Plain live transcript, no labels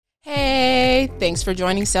thanks for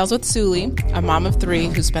joining Sales with Suli, a mom of 3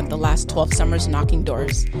 who spent the last 12 summers knocking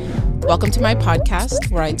doors. Welcome to my podcast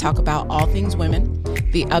where I talk about all things women,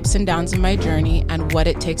 the ups and downs of my journey, and what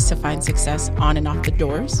it takes to find success on and off the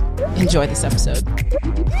doors. Enjoy this episode.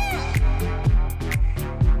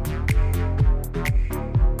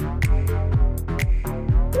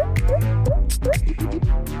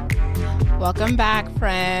 Welcome back,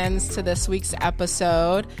 friends, to this week's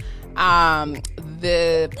episode.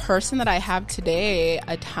 The person that I have today,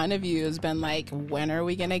 a ton of you has been like, when are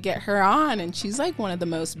we going to get her on? And she's like one of the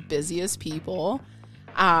most busiest people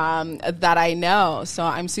that I know. So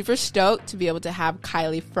I'm super stoked to be able to have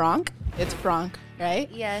Kylie Franck. It's Franck, right?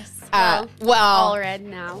 Yes. Well, Allred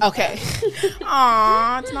now. Okay.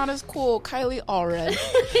 Aw, it's not as cool. Kylie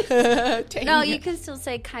Allred. No, you can still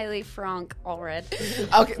say Kylie Franck Allred.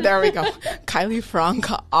 Okay, there we go. Kylie Franck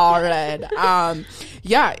Allred.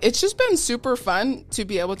 Yeah, it's just been super fun to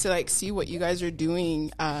be able to like see what you guys are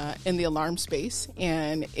doing in the alarm space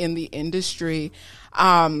and in the industry.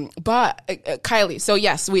 But Kylie, so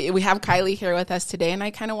yes, we have Kylie here with us today, and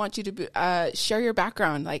I kind of want you to share your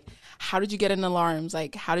background. Like, how did you get in alarms?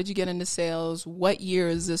 Like, how did you get into sales? What year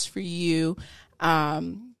is this for you?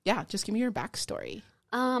 Yeah, just give me your backstory.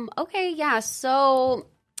 Okay, yeah. So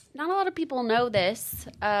not a lot of people know this,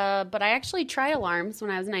 but I actually tried alarms when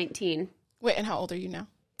I was 19. Wait, and how old are you now?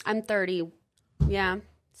 I'm 30. Yeah.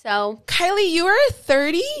 So Kylie, you are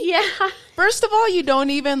 30? Yeah. First of all, you don't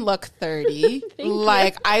even look 30.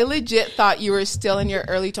 Like, I legit thought you were still in your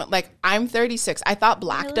early 20s. Like, I'm 36. I thought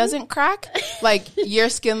black doesn't crack. Like, your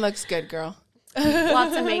skin looks good, girl.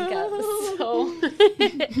 Lots of makeup. So,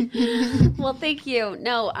 well, thank you.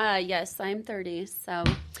 No, yes, I'm 30. So,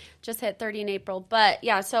 just hit 30 in April. But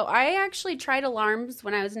yeah, so I actually tried alarms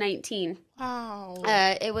when I was 19. Wow.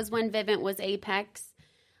 It was when Vivint was Apex.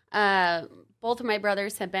 Both of my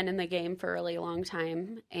brothers have been in the game for a really long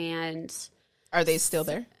time, and are they still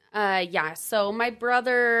there? Yeah. So my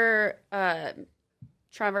brother,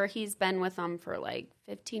 Trevor, he's been with them for like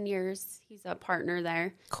 15 years. He's a partner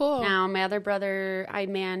there. Cool. Now my other brother, I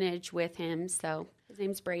manage with him. So his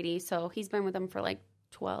name's Brady. So he's been with them for like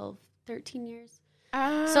 12, 13 years. So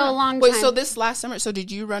a long time. Wait, so this last summer, so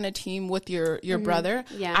did you run a team with your brother?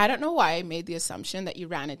 Yeah. I don't know why I made the assumption that you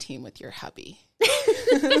ran a team with your hubby.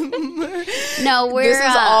 No, this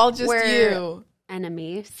is all just you.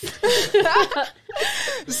 Enemies.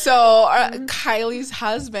 So Kylie's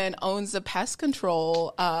husband owns a pest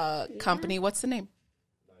control company. What's the name?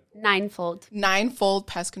 Ninefold. Ninefold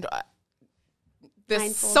Pest Control.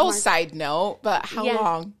 Ninefold Side note, but how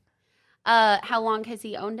long? How long has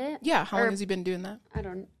he owned it? Yeah, how long has he been doing that? I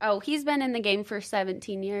don't know. Oh, he's been in the game for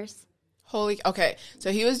 17 years. Okay. So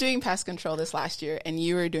he was doing pest control this last year, and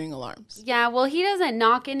you were doing alarms. Yeah, well, he doesn't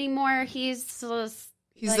knock anymore. He's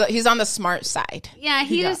on the smart side. Yeah,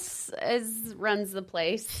 he just runs the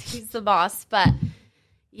place. He's the boss. But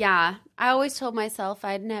yeah, I always told myself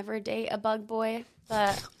I'd never date a bug boy.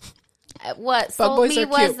 But what sold me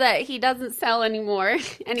was that he doesn't sell anymore,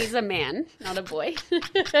 and he's a man, not a boy.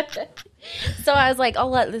 So I was like, I'll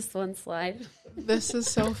let this one slide. This is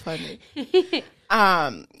so funny.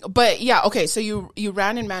 But yeah, okay. So you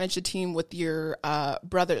ran and managed a team with your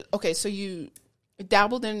brother. Okay, so you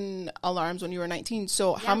dabbled in alarms when you were 19.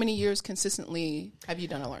 So how many years consistently have you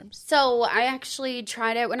done alarms? So I actually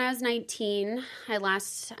tried it when I was 19. I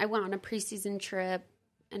went on a preseason trip,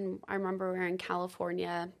 and I remember we were in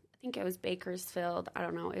California. I think it was Bakersfield. I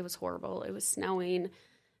don't know. It was horrible. It was snowing.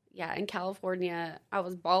 Yeah, in California, I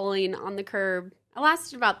was bawling on the curb. I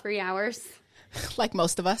lasted about 3 hours. Like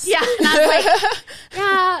most of us. Yeah. And I was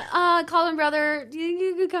like, call my brother.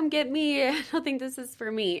 You can come get me. I don't think this is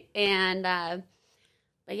for me. And,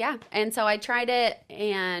 but yeah. And so I tried it.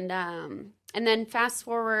 And then fast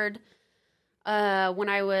forward, when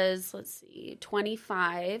I was,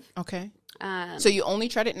 25. Okay. So you only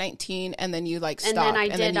tried at 19 and then you stopped. And then I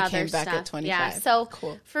did then you other came back stuff. at 25. Yeah. So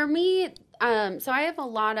cool. For me, so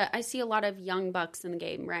I see a lot of young bucks in the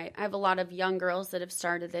game, right? I have a lot of young girls that have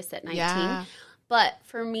started this at 19. Yeah. But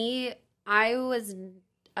for me, I was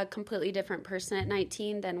a completely different person at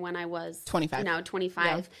 19 than when I was 25.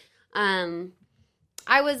 25. Yeah.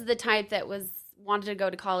 I was the type that wanted to go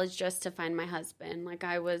to college just to find my husband. Like,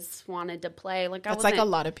 I wanted to play. Like, that's like a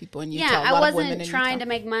lot of people in Utah. Yeah, I wasn't trying to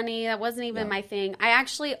make money. That wasn't even my thing. I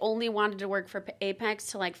actually only wanted to work for Apex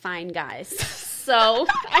to find guys. So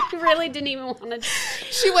I really didn't even want to.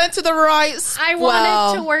 She went to the right spot. I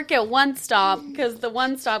wanted to work at One Stop because the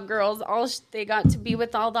One Stop girls, they got to be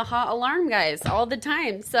with all the hot alarm guys all the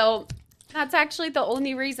time. So that's actually the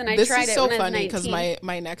only reason I tried it when I was 19. This is so funny because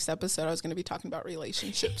my next episode I was going to be talking about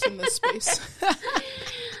relationships in this space.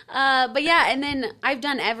 But yeah, and then I've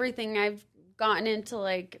done everything. I've gotten into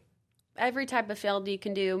like every type of field you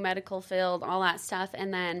can do, medical field, all that stuff.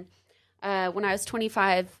 And then when I was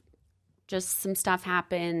 25, just some stuff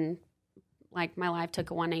happened. Like my life took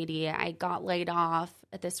a 180. I got laid off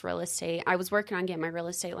at this real estate. I was working on getting my real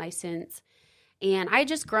estate license, and I had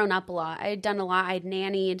just grown up a lot. I had done a lot. I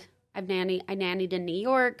nannied in New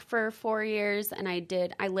York for 4 years, and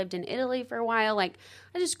I lived in Italy for a while. Like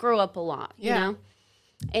I just grew up a lot, you know?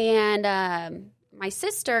 And my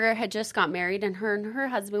sister had just got married, and her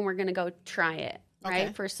husband were going to go try it,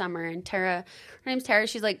 right, for summer. And Tara, her name's Tara,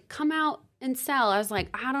 she's like, come out and sell. I was like,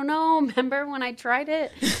 I don't know. Remember when I tried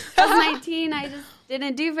it? I was 19. I just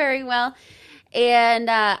didn't do very well. And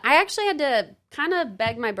I actually had to kind of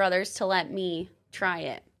beg my brothers to let me try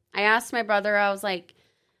it. I asked my brother, I was like,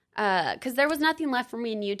 because there was nothing left for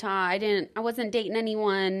me in Utah. I wasn't dating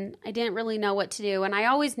anyone. I didn't really know what to do. And I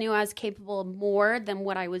always knew I was capable of more than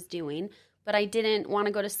what I was doing, but I didn't want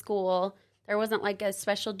to go to school. There wasn't like a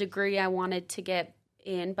special degree I wanted to get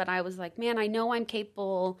in, but I was like, man, I know I'm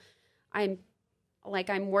capable. I'm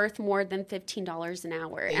worth more than $15 an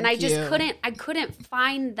hour. And I just couldn't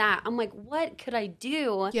find that. I'm like, what could I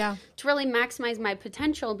do to really maximize my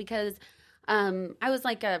potential? Because I was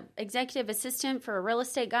like a executive assistant for a real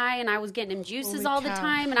estate guy, and I was getting him juices all the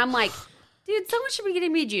time. And I'm like, dude, someone should be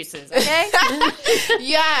getting me juices, okay?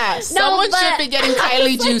 Someone should be getting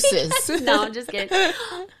Kylie juices. No, I'm just kidding.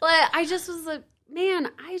 But I just was like, man,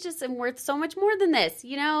 I just am worth so much more than this,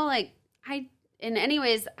 you know? Like,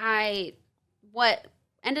 what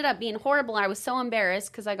ended up being horrible, I was so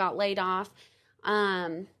embarrassed because I got laid off,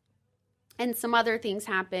 and some other things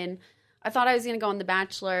happened. I thought I was going to go on The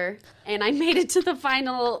Bachelor, and I made it to the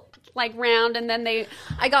final round, and then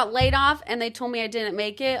I got laid off, and they told me I didn't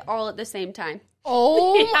make it all at the same time.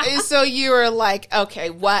 Oh, so you were like, okay,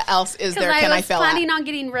 what else is there? Can I fill out? I was planning on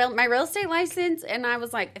getting my real estate license, and I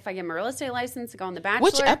was like, if I get my real estate license to go on The Bachelor.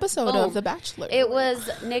 Which episode of The Bachelor? It was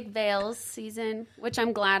Nick Vale's season, which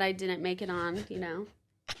I'm glad I didn't make it on, you know,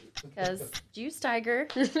 because Juice Tiger.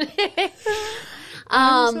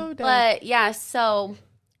 But yeah, so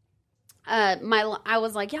I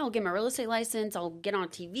was like, yeah, I'll get my real estate license. I'll get on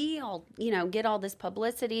TV. I'll, get all this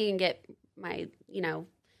publicity and get my,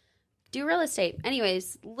 do real estate.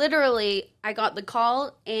 Anyways, literally, I got the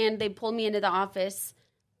call, and they pulled me into the office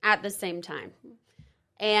at the same time.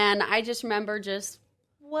 And I just remember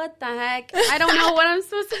what the heck? I don't know what I'm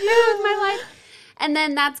supposed to do with my life. And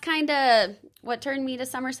then that's kind of what turned me to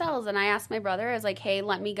Summer Sells. And I asked my brother, I was like, hey,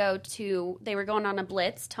 let me go they were going on a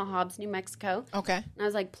blitz to Hobbs, New Mexico. Okay. And I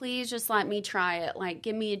was like, please just let me try it. Like,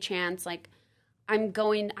 give me a chance. Like, I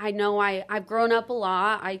know I've grown up a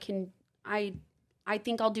lot. I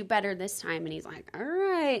think I'll do better this time. And he's like, all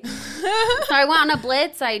right. So I went on a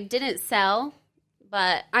blitz. I didn't sell,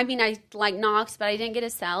 but I knocked, but I didn't get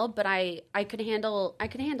a sell, but I could handle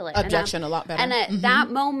it. Objection a lot better. And at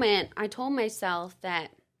that moment, I told myself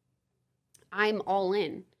that I'm all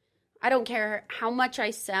in. I don't care how much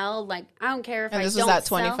I sell. Like, I don't care if I don't sell. And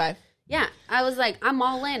this was at 25. Yeah. I was like, I'm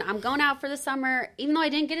all in. I'm going out for the summer. Even though I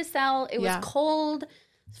didn't get a sell, it was cold,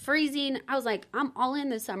 freezing. I was like, I'm all in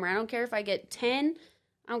this summer. I don't care if I get 10.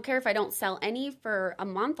 I don't care if I don't sell any for a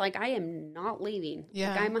month. Like, I am not leaving.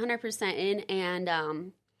 Yeah. Like, I'm 100% in.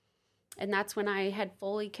 And that's when I had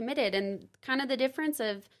fully committed. And kind of the difference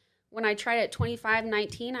of when I tried at 25,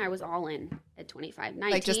 19, I was all in at 25. 19,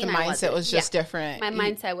 like, just the mindset was just different. My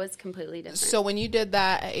mindset was completely different. So when you did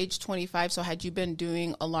that at age 25, so had you been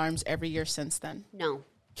doing alarms every year since then? No.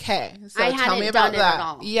 Okay, so tell me about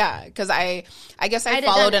that. Yeah, because I guess I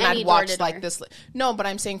followed and I'd watched like this. No, but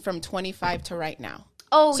I'm saying from 25 to right now.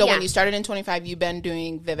 Oh, so when you started in 25, you've been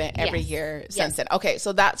doing Vivint every year since then. Okay,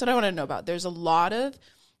 so that's what I want to know about. There's a lot of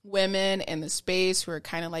women in the space who are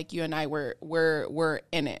kind of like you and I, we're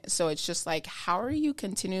in it. So it's just like, how are you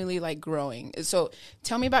continually like growing? So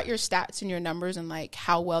tell me about your stats and your numbers and like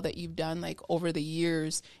how well that you've done like over the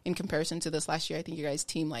years in comparison to this last year. I think you guys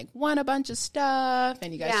team like won a bunch of stuff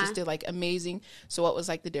and you guys just did like amazing. So what was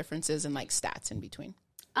like the differences in like stats in between?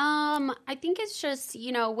 I think it's just,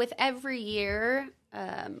 with every year,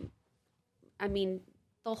 the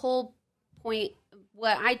whole point,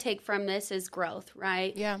 what I take from this is growth,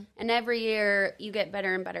 right? Yeah. And every year you get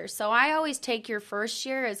better and better. So I always take your first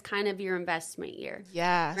year as kind of your investment year.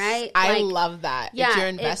 Yes. Right? I love that. Yeah, it's your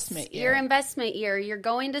investment year. Your investment year. You're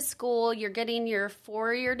going to school. You're getting your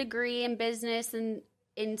 4-year degree in business and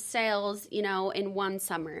in sales, in one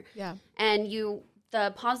summer. Yeah. And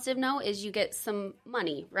the positive note is you get some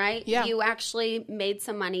money, right? Yeah. You actually made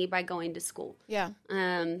some money by going to school. Yeah.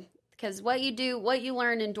 Because what you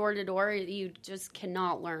learn in door to door, you just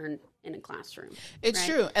cannot learn in a classroom. It's right?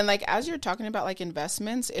 true. And like, as you're talking about like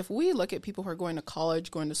investments, if we look at people who are going to college,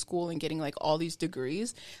 going to school and getting like all these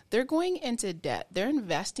degrees, they're going into debt. They're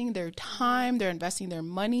investing their time, they're investing their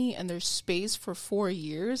money and their space for 4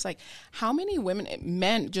 years. Like, how many women,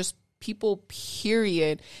 men, just people,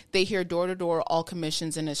 period, they hear door to door, all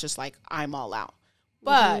commissions, and it's just like, I'm all out.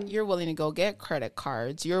 But you're willing to go get credit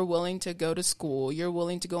cards. You're willing to go to school. You're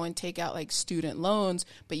willing to go and take out like student loans,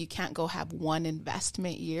 but you can't go have one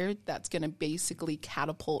investment year that's going to basically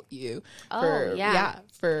catapult you for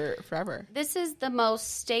forever. This is the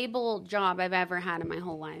most stable job I've ever had in my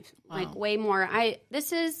whole life. Wow. Like way more.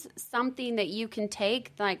 This is something that you can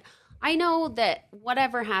take. Like, I know that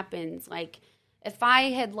whatever happens, like if I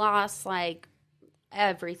had lost like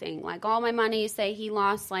everything, like all my money, say he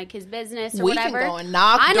lost like his business or whatever. We can go and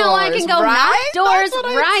knock doors. I know I can go knock doors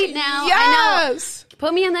right now. Yes. I know.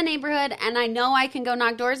 Put me in the neighborhood and I know I can go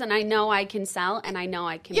knock doors and I know I can sell and I know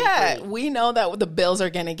I can make money. We know that the bills are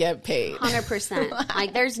going to get paid. 100%.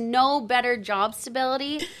 Like there's no better job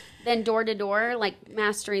stability than door to door, like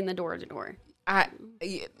mastering the door to door. I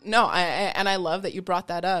love that you brought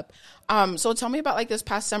that up. So tell me about like this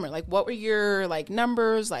past summer. Like, what were your like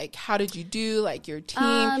numbers? Like, how did you do? Like your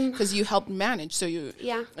team, because you helped manage. So you,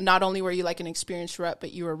 not only were you like an experienced rep,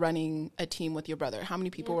 but you were running a team with your brother. How many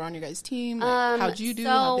people were on your guys' team? Like, how'd you do?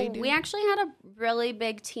 How'd they do? We actually had a really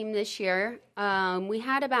big team this year. We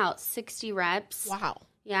had about 60 reps. Wow.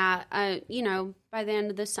 Yeah, by the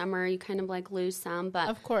end of the summer, you kind of like lose some, but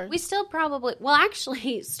of course, we still probably. Well,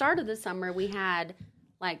 actually, start of the summer we had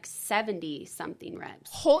like 70 something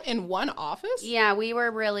reps. Whole in one office? Yeah, we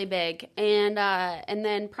were really big, and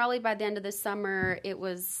then probably by the end of the summer, it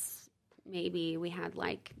was maybe we had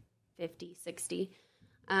like 50, 60.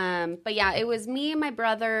 But yeah, it was me and my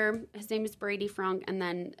brother. His name is Brady Frank, and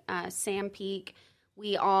then Sam Peak.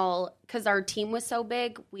 We all, because our team was so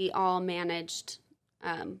big, we all managed.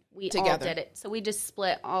 We together. All did it. So we just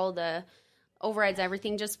split all the overrides,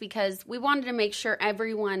 everything, just because we wanted to make sure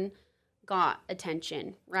everyone got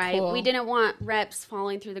attention, right? Cool. We didn't want reps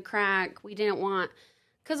falling through the crack. We didn't want,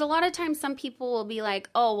 because a lot of times some people will be like,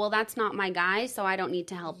 oh, well, that's not my guy, so I don't need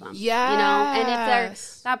to help them. Yeah. You know, and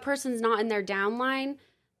if that person's not in their downline,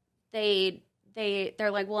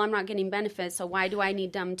 they're like, well, I'm not getting benefits, so why do I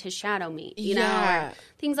need them to shadow me? You know, or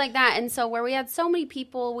things like that. And so where we had so many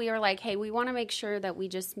people, we were like, hey, we want to make sure that we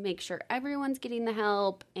just make sure everyone's getting the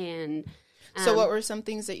help. And so what were some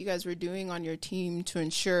things that you guys were doing on your team to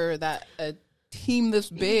ensure that a team this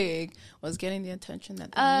big was getting the attention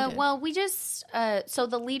that they needed? Well, we just, so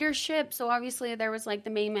the leadership, so obviously there was like the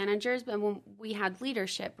main managers, but when we had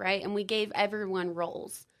leadership, right? And we gave everyone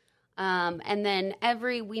roles. And then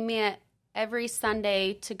we met every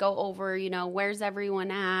Sunday to go over, where's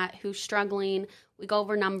everyone at, who's struggling. We go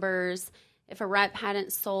over numbers. If a rep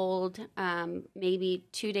hadn't sold maybe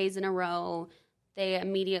 2 days in a row, they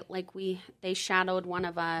they shadowed one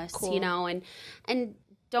of us, cool. And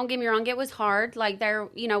don't get me wrong, it was hard. Like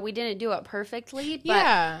we didn't do it perfectly,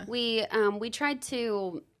 but we tried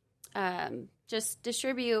to just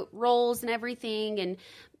distribute roles and everything. And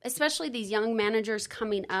especially these young managers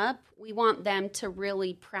coming up, we want them to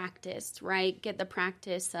really practice, right? Get the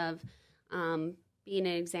practice of being an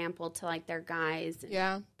example to like their guys.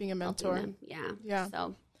 And being a mentor. Yeah.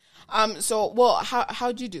 So,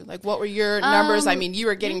 how'd you do? Like, what were your numbers? I mean, you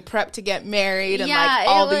were getting prepped to get married and like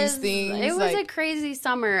all these things. It was a crazy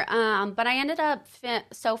summer. But I ended up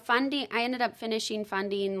finishing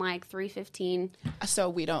funding like 315. So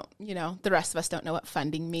we don't, the rest of us don't know what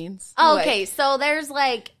funding means. Okay. So there's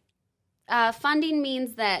like, funding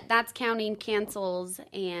means that's counting cancels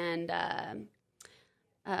and,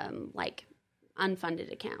 like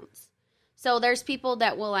unfunded accounts. So there's people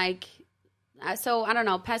that will like, so I don't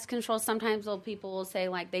know, pest control, sometimes people will say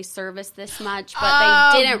like they serviced this much,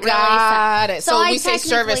 but they didn't really. So we say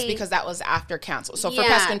service because that was after cancel. So for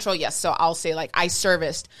pest control, yes. So I'll say like I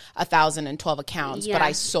serviced 1,012 accounts, but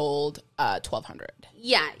I sold 1,200.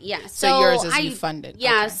 Yeah. So yours is you funded.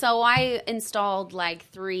 Yeah. Okay. So I installed like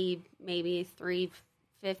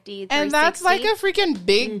 350, and that's like a freaking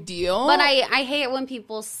big deal. But I hate it when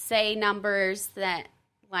people say numbers that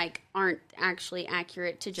like aren't actually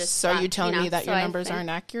accurate to just. So you're telling me that your numbers aren't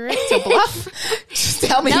accurate to bluff? Just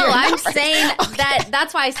tell me. No, your I'm numbers. Saying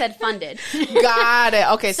that's why I said funded. Got it.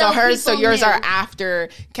 Okay, so yours are after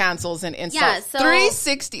cancels and installs. Yeah, so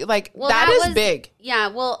 360. Like that is big. Yeah.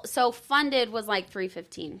 Well, so funded was like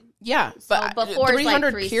 315. Yeah, but before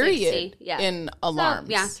 300 like period yeah. in alarms.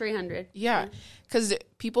 So, 300. Yeah, because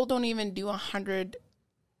people don't even do 100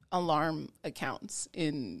 alarm accounts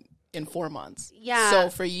in 4 months. Yeah. So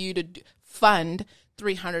for you to fund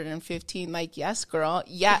 315. Like, yes, girl.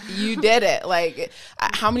 Yeah, you did it. Like,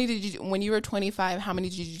 how many did you, when you were 25, how many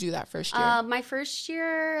did you do that first year? My first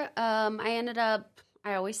year, I ended up,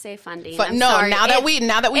 I always say funding. Now that we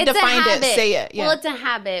defined it, say it. Yeah. Well, it's a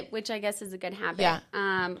habit, which I guess is a good habit. Yeah.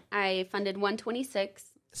 I funded 126.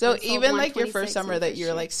 So even like your first summer that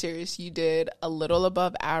you're like serious, you did a little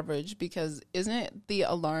above average, because isn't it the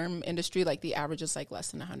alarm industry, like the average is like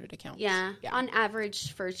less than 100 accounts? Yeah. On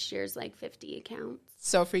average, first year's like 50 accounts.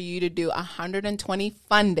 So for you to do 120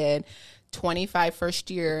 funded, 25 first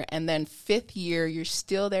year, and then fifth year, you're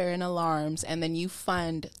still there in alarms, and then you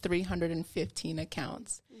fund 315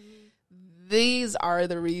 accounts. These are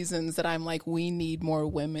the reasons that I'm like, we need more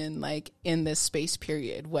women like in this space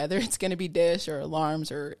period, whether it's going to be dish or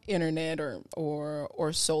alarms or internet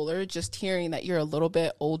or solar. Just hearing that you're a little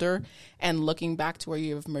bit older and looking back to where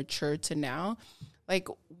you've matured to now, like,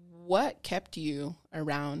 what kept you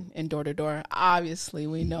around in door to door? Obviously,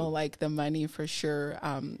 we know like the money for sure,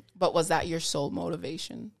 but was that your sole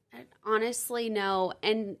motivation? Honestly, no.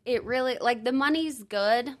 And it really, like, the money's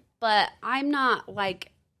good, but I'm not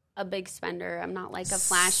like a big spender. I'm not like a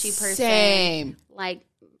flashy person. Same. Like,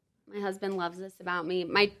 my husband loves this about me.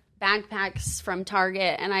 My backpack's from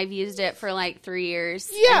Target, and I've used it for like 3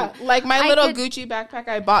 years. Yeah, like my little Gucci backpack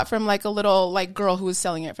I bought from like a little like girl who was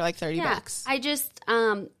selling it for like $30. I just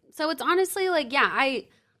so it's honestly like, yeah, I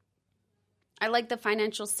like the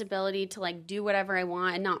financial stability to like do whatever I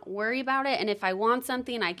want and not worry about it. And if I want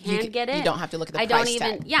something, I can get it. You don't have to look at the price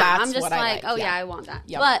tag. That's I'm just what like, oh yeah, I want that.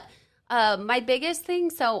 Yep. But my biggest thing,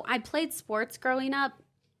 so I played sports growing up.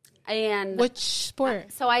 And which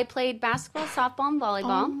sport? So I played basketball, softball, and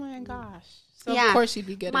volleyball. Oh my gosh. So of course you'd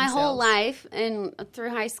be good my in whole sales. life and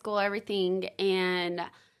through high school, everything. And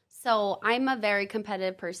so I'm a very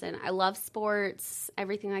competitive person. I love sports,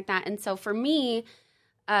 everything like that. And so for me,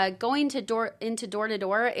 going to door to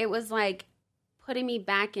door, it was like putting me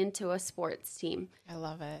back into a sports team. I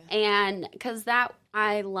love it. And because that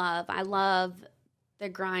I love the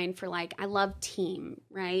grind for like, I love team,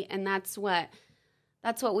 right? And that's what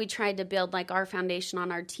we tried to build, like our foundation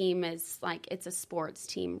on our team is like, it's a sports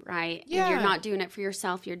team, right? Yeah. And you're not doing it for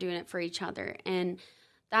yourself, you're doing it for each other. And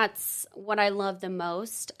that's what I love the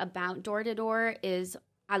most about door to door is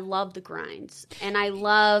I love the grinds and I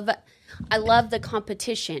love the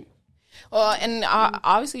competition. Well, and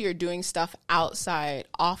obviously you're doing stuff outside,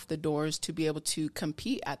 off the doors to be able to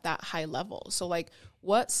compete at that high level. So like,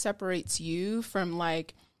 what separates you from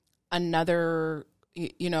like another,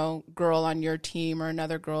 you know, girl on your team or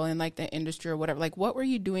another girl in like the industry or whatever? Like, what were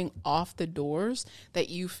you doing off the doors that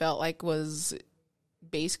you felt like was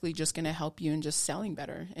basically just going to help you in just selling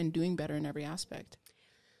better and doing better in every aspect?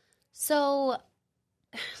 So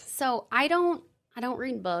I don't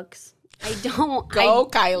read books. I don't.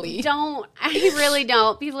 Kylie. I really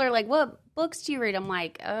don't. People are like, what books do you read? I'm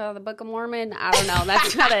like, the Book of Mormon. I don't know.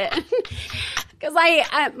 That's not it. Because I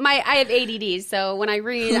have ADD, so when I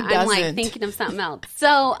read, I'm like thinking of something else.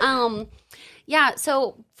 So, yeah.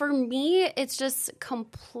 So for me, it's just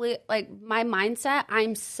complete. Like my mindset,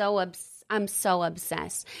 I'm so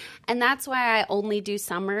obsessed, and that's why I only do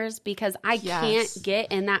summers because I can't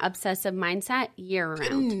get in that obsessive mindset year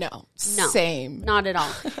round. No, same, not at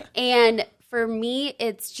all. And for me,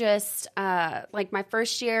 it's just like my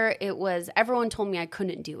first year, it was everyone told me I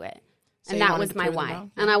couldn't do it. So and that was my why. Yeah.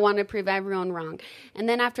 And I wanted to prove everyone wrong. And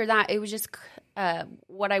then after that, it was just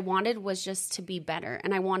what I wanted was just to be better.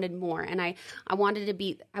 And I wanted more. And I wanted to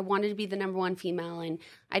be the number one female. And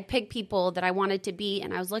I'd pick people that I wanted to be.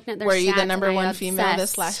 And I was looking at their stats. Were you the number one female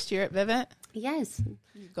this last year at Vivint? Yes.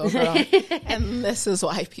 Go girl. And this is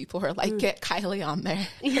why people are like, get Kylie on there.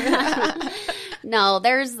 No,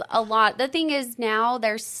 there's a lot. The thing is now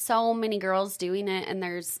there's so many girls doing it, and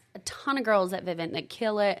there's a ton of girls at Vivint that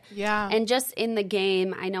kill it. Yeah. And just in the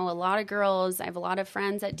game, I know a lot of girls. I have a lot of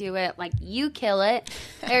friends that do it. Like, you kill it.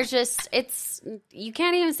 There's just, you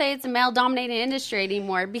can't even say it's a male-dominated industry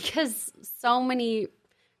anymore because so many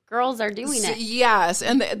girls are doing it. Yes,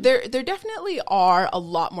 and there definitely are a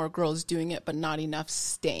lot more girls doing it, but not enough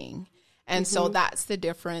staying. And so that's the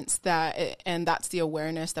difference and that's the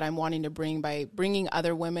awareness that I'm wanting to bring by bringing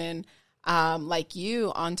other women like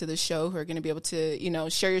you onto the show who are going to be able to, you know,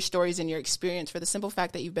 share your stories and your experience for the simple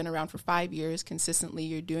fact that you've been around for 5 years consistently.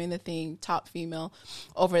 You're doing the thing, top female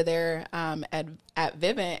over there at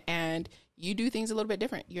Vivint, and you do things a little bit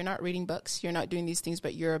different. You're not reading books. You're not doing these things,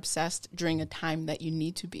 but you're obsessed during a time that you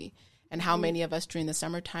need to be. And how many of us during the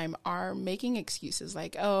summertime are making excuses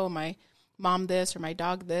like, oh, my mom this or my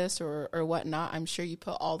dog this or whatnot. I'm sure you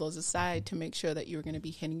put all those aside to make sure that you were going to be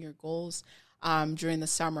hitting your goals during the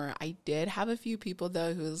summer. I did have a few people,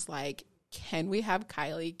 though, who's like, can we have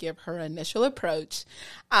Kylie give her initial approach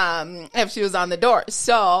if she was on the door?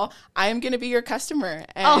 So I'm going to be your customer,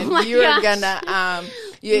 and you're going to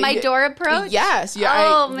my door approach. Yes.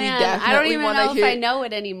 Man, I don't even know if I know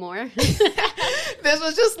it anymore. This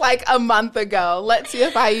was just like a month ago. Let's see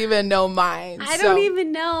if I even know mine. I don't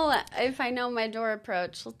even know if I know my door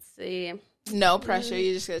approach. Let's see. No pressure.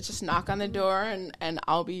 You just knock on the door, and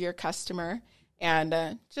I'll be your customer.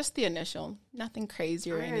 And just the initial, nothing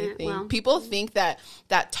crazy or anything. Well, people think that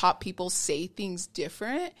top people say things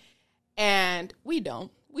different, and we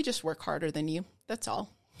don't. We just work harder than you. That's all.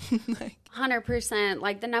 100%.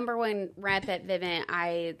 Like the number one rep at Vivint,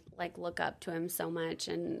 I like look up to him so much,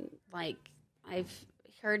 and like I've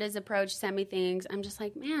heard his approach, send me things. I'm just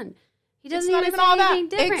like, man, he doesn't even say anything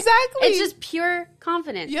different. Exactly. It's just pure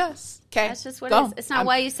confidence. Yes. Okay. That's just what it is. It's not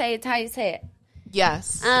why you say it, it's how you say it.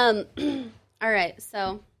 Yes. All right,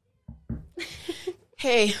 so.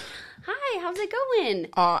 Hey. Hi, how's it going?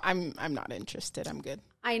 I'm not interested. I'm good.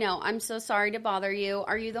 I know. I'm so sorry to bother you.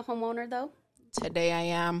 Are you the homeowner, though? Today I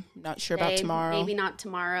am. Not sure about tomorrow. Maybe not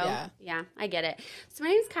tomorrow. Yeah, I get it. So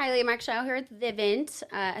my name's Kylie. I'm actually out here at Vivint.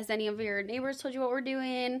 Has any of your neighbors told you what we're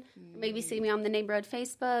doing? Maybe see me on the neighborhood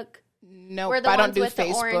Facebook? No, I don't do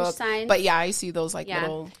Facebook. But yeah, I see those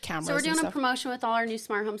little cameras. So we're doing a promotion with all our new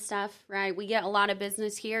smart home stuff, right? We get a lot of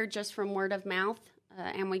business here just from word of mouth,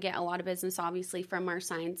 and we get a lot of business obviously from our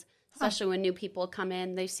signs. Especially when new people come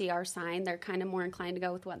in, they see our sign, they're kind of more inclined to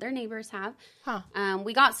go with what their neighbors have.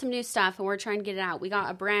 We got some new stuff, and we're trying to get it out. We got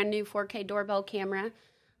a brand new 4K doorbell camera.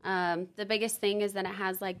 The biggest thing is that it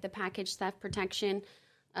has like the package theft protection.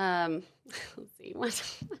 Let's see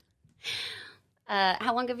what.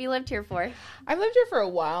 How long have you lived here for? I've lived here for a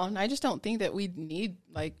while, and I just don't think that we need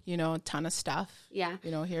a ton of stuff. Yeah,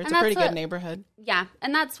 here it's a pretty good neighborhood. Yeah,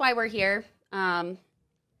 and that's why we're here. I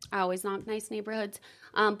always knock nice neighborhoods.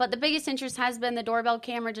 But the biggest interest has been the doorbell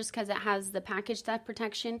camera, just because it has the package theft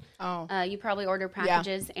protection. You probably order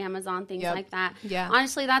packages, Amazon, things like that. Yeah.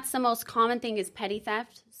 Honestly, that's the most common thing is petty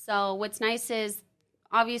theft. So what's nice is,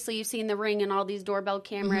 obviously, you've seen the Ring and all these doorbell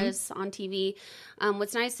cameras on TV.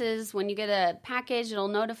 What's nice is when you get a package, it'll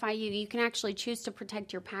notify you. You can actually choose to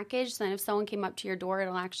protect your package. So then if someone came up to your door,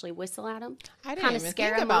 it'll actually whistle at them. I didn't even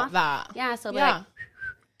think about that. Yeah, so like,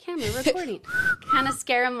 camera recording. Kind of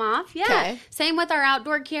scare them off. Yeah. Okay. Same with our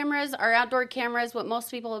outdoor cameras. Our outdoor cameras, what most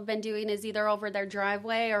people have been doing is either over their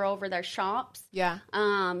driveway or over their shops. Yeah.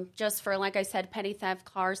 Just for, like I said, petty theft,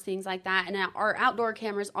 cars, things like that. And our outdoor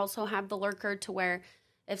cameras also have the lurker to where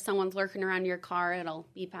if someone's lurking around your car, it'll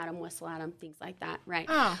beep at them, whistle at them, things like that, right?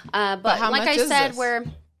 But like I said,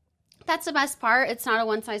 that's the best part. It's not a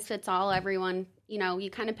one-size-fits-all. Everyone, you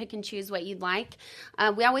kind of pick and choose what you'd like.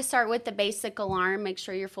 We always start with the basic alarm. Make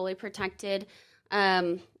sure you're fully protected.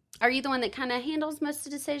 Are you the one that kind of handles most of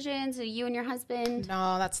the decisions? Are you and your husband?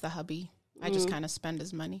 No, that's the hubby. I just kind of spend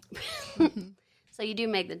his money. So you do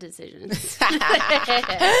make the decisions.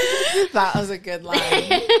 That was a good line.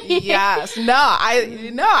 Yes. No, I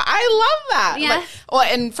love that. Yeah.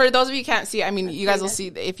 And for those of you who can't see, I mean, you guys will see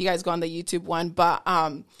if you guys go on the YouTube one, but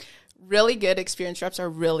really good experienced reps are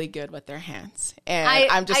really good with their hands. And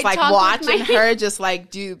I'm just watching her just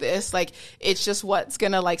do this. It's just what's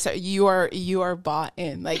going to so you are bought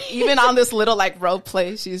in. Even on this little role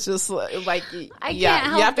play, she's just you have to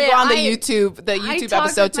go on the YouTube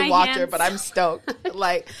episode to watch her, but I'm stoked.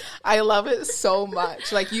 I love it so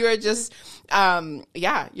much. You are just,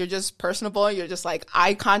 you're just personable. You're just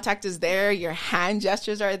eye contact is there. Your hand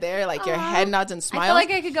gestures are there. Your head nods and smiles. I feel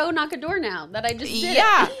like I could go knock a door now that I just did.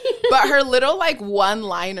 Yeah. But her little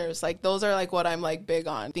one-liners, those are what I'm big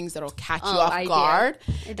on. Things that'll catch you off guard.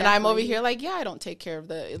 And I'm over here I don't take care of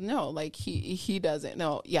he doesn't.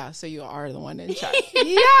 No, yeah, so you are the one in charge.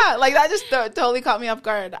 Yeah, that just totally caught me off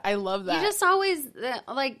guard. I love that. You just always,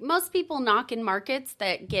 most people knock in markets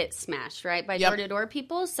that get smashed, right, by door-to-door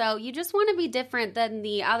people. So you just want to be different than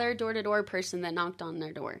the other door-to-door person that knocked on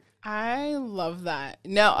their door. I love that.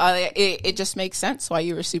 No, it just makes sense why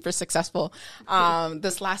you were super successful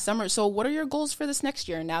this last summer. So what are your goals for this next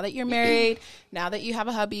year? Now that you're married, now that you have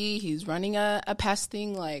a hubby, he's running a pest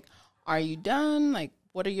thing, are you done?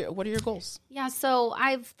 What are your goals? Yeah, so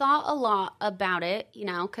I've thought a lot about it,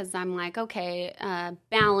 because I'm okay,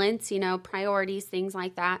 balance, priorities, things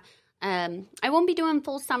like that. I won't be doing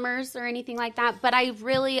full summers or anything like that, but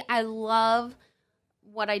I love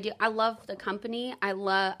what I do. I love the company.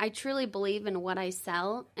 I truly believe in what I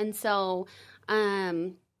sell. And so,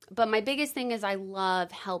 but my biggest thing is I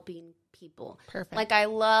love helping people. Perfect. I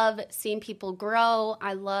love seeing people grow.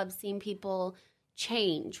 I love seeing people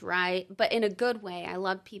change, right? But in a good way. I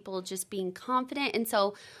love people just being confident. And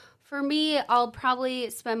so For me, I'll probably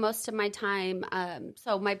spend most of my time.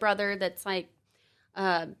 So my brother, that's like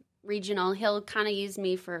regional, he'll kind of use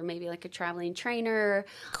me for maybe like a traveling trainer.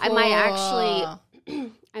 Cool. I might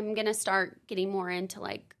actually, I'm gonna start getting more into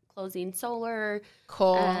like closing solar.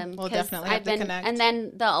 Cool. We'll definitely have to connect. And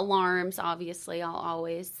then the alarms, obviously, I'll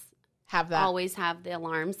always have that. Always have the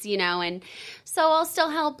alarms, you know, and so I'll still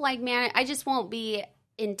help like man. I just won't be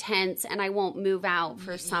intense, and I won't move out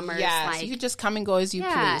for summers. Yeah, like, so you just come and go as you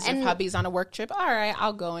please. If hubby's on a work trip, all right,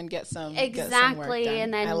 I'll go and get some. Exactly, get some work done.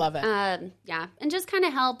 And then I love it. Yeah, and just kind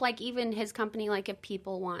of help, like even his company, like if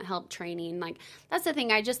people want help training, like that's the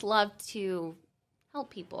thing. I just love to help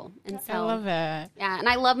people, and so I love it. Yeah, and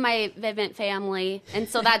I love my Vivint family, and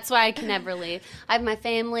so that's why I can never leave. I have my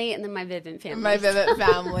family, and then my Vivint family. My Vivint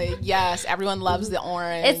family, yes, everyone loves the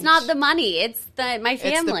orange. It's not the money; it's my family.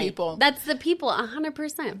 It's the people. That's the people,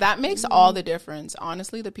 100%. That makes all the difference.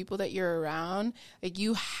 Honestly, the people that you're around, like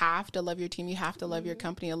you have to love your team. You have to love your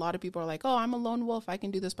company. A lot of people are like, "Oh, I'm a lone wolf. I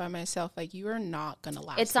can do this by myself." Like you are not gonna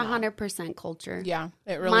last. It's 100% culture. Yeah,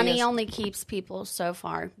 it really Money is. only keeps people so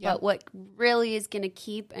far, Yep. but what really is going to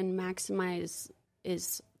keep and maximize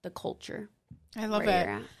is the culture. I love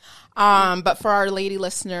it. But for our lady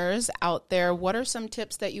listeners out there, what are some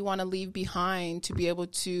tips that you want to leave behind to be able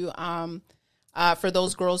to, for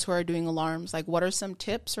those girls who are doing alarms, like what are some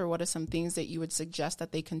tips or what are some things that you would suggest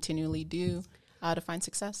that they continually do to find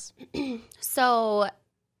success? So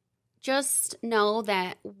just know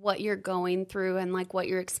that what you're going through and like what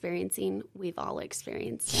you're experiencing, we've all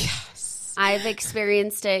experienced it. Yes. I've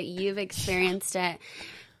experienced it. You've experienced it.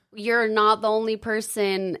 You're not the only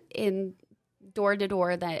person in door to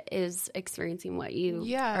door that is experiencing what you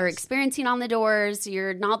are experiencing on the doors.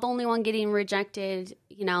 You're not the only one getting rejected,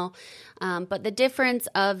 you know. But the difference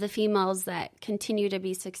of the females that continue to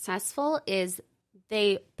be successful is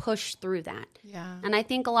they push through that. Yeah. And I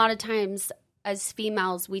think a lot of times as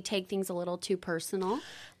females, we take things a little too personal.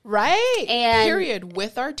 Right. And period.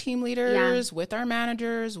 With our team leaders, with our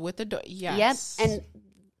managers, with the yes. Yep. And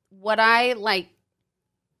what I like,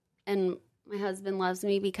 and my husband loves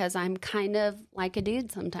me because I'm kind of like a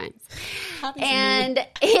dude sometimes. And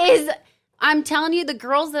I'm telling you, the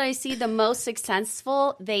girls that I see the most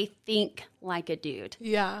successful, they think like a dude.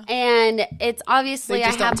 Yeah. And it's obviously I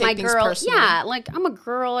have my girl. Personally. Yeah. Like I'm a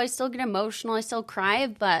girl. I still get emotional. I still cry.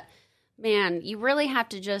 But man, you really have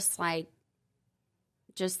to just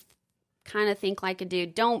kind of think like a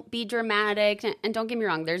dude. Don't be dramatic. And don't get me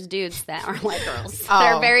wrong, there's dudes that are like girls.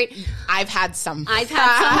 They're very... I've had some. I've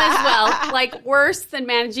had some as well. Like worse than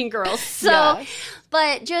managing girls. So, yes.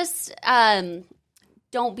 But just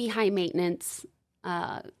don't be high maintenance.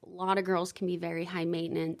 A lot of girls can be very high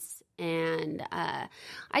maintenance. And I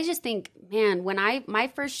just think, man, when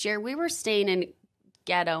my first year, we were staying in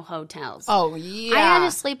ghetto hotels. Oh, yeah. I had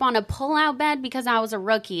to sleep on a pull-out bed because I was a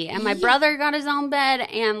rookie. And my brother got his own bed.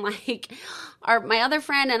 And, like, my other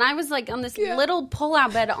friend and I was, like, on this little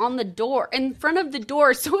pull-out bed on the door, in front of the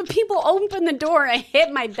door. So when people open the door, I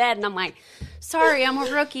hit my bed. And I'm like, sorry, I'm a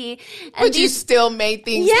rookie. And but you still made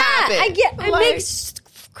things happen. It makes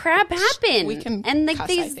crap happen. We can like cuss,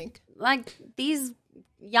 these, I think. Like, these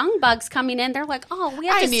young bugs coming in, they're like, oh, we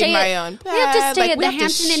have to stay at the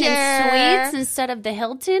Hampton Inn Suites instead of the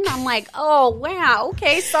Hilton. I'm like, oh, wow,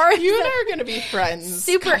 okay, sorry. You and I are going to be friends.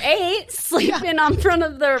 Super 8, sleeping on front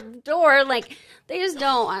of their door. Like, they just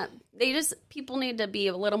don't. People need to be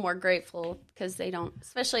a little more grateful because they don't,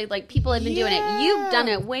 especially like people have been doing it. You've done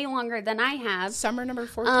it way longer than I have. Summer number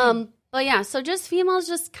 14. But yeah, so just females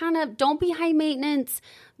just kind of don't be high maintenance.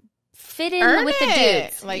 Fit in with the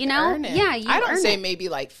dudes, like, you know? Yeah, I don't say maybe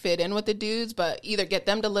like fit in with the dudes, but either get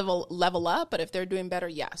them to level up. But if they're doing better,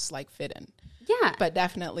 yes, like fit in. Yeah, but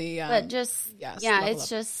definitely. But just it's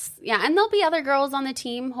just and there'll be other girls on the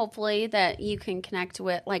team, hopefully that you can connect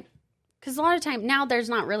with, like, because a lot of time now there's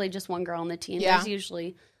not really just one girl on the team. Yeah. There's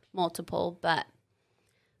usually multiple, but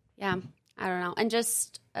yeah, I don't know, and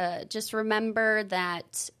just remember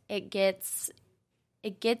that it gets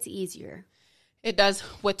easier. It does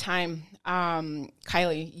with time.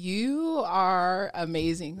 Kylie, you are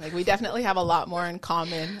amazing. Like, we definitely have a lot more in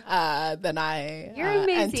common than I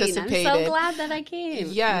anticipated. I'm so glad that I came.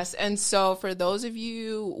 Yes. And so for those of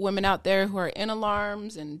you women out there who are in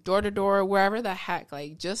alarms and door to door, wherever the heck,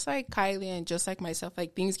 like just like Kylie and just like myself,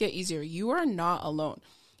 like things get easier. You are not alone.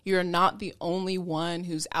 You're not the only one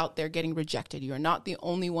who's out there getting rejected. You're not the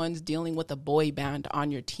only ones dealing with a boy band on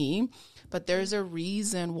your team. But there's a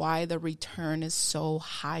reason why the return is so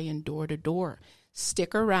high in door to door.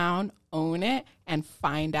 Stick around, own it, and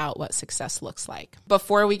find out what success looks like.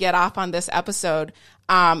 Before we get off on this episode,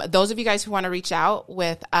 those of you guys who want to reach out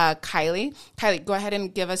with Kylie, go ahead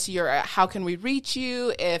and give us your how can we reach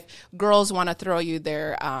you if girls want to throw you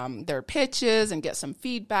their pitches and get some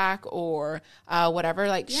feedback or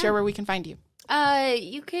whatever. Share where we can find you.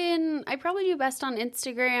 I probably do best on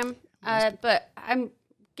Instagram, but I'm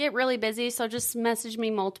get really busy, so just message me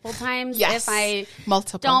multiple times. Yes, if I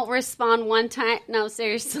don't respond one time. No,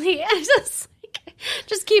 seriously,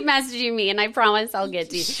 just keep messaging me, and I promise I'll get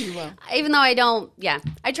to you. She will. Even though I don't,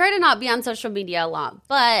 I try to not be on social media a lot,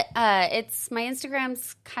 but it's my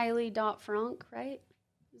Instagram's Kylie.Franck, right?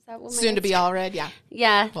 Is that what my soon to be all red? Yeah.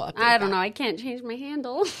 Yeah. I don't know. I can't change my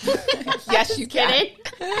handle. Yes, you can.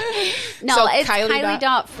 No, so it's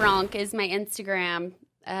Kylie.Franck is my Instagram.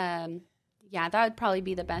 That would probably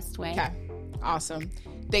be the best way. Okay. Awesome.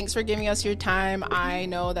 Thanks for giving us your time. I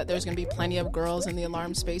know that there's going to be plenty of girls in the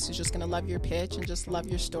alarm space who's just going to love your pitch and just love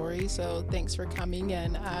your story. So thanks for coming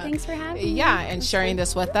and thanks for having me. Yeah, and sharing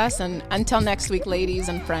this with us. And until next week, ladies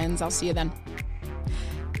and friends, I'll see you then.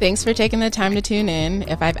 Thanks for taking the time to tune in.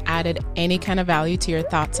 If I've added any kind of value to your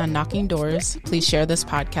thoughts on knocking doors, please share this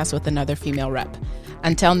podcast with another female rep.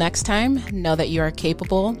 Until next time, know that you are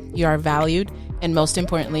capable, you are valued, and most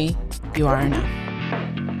importantly, you are enough.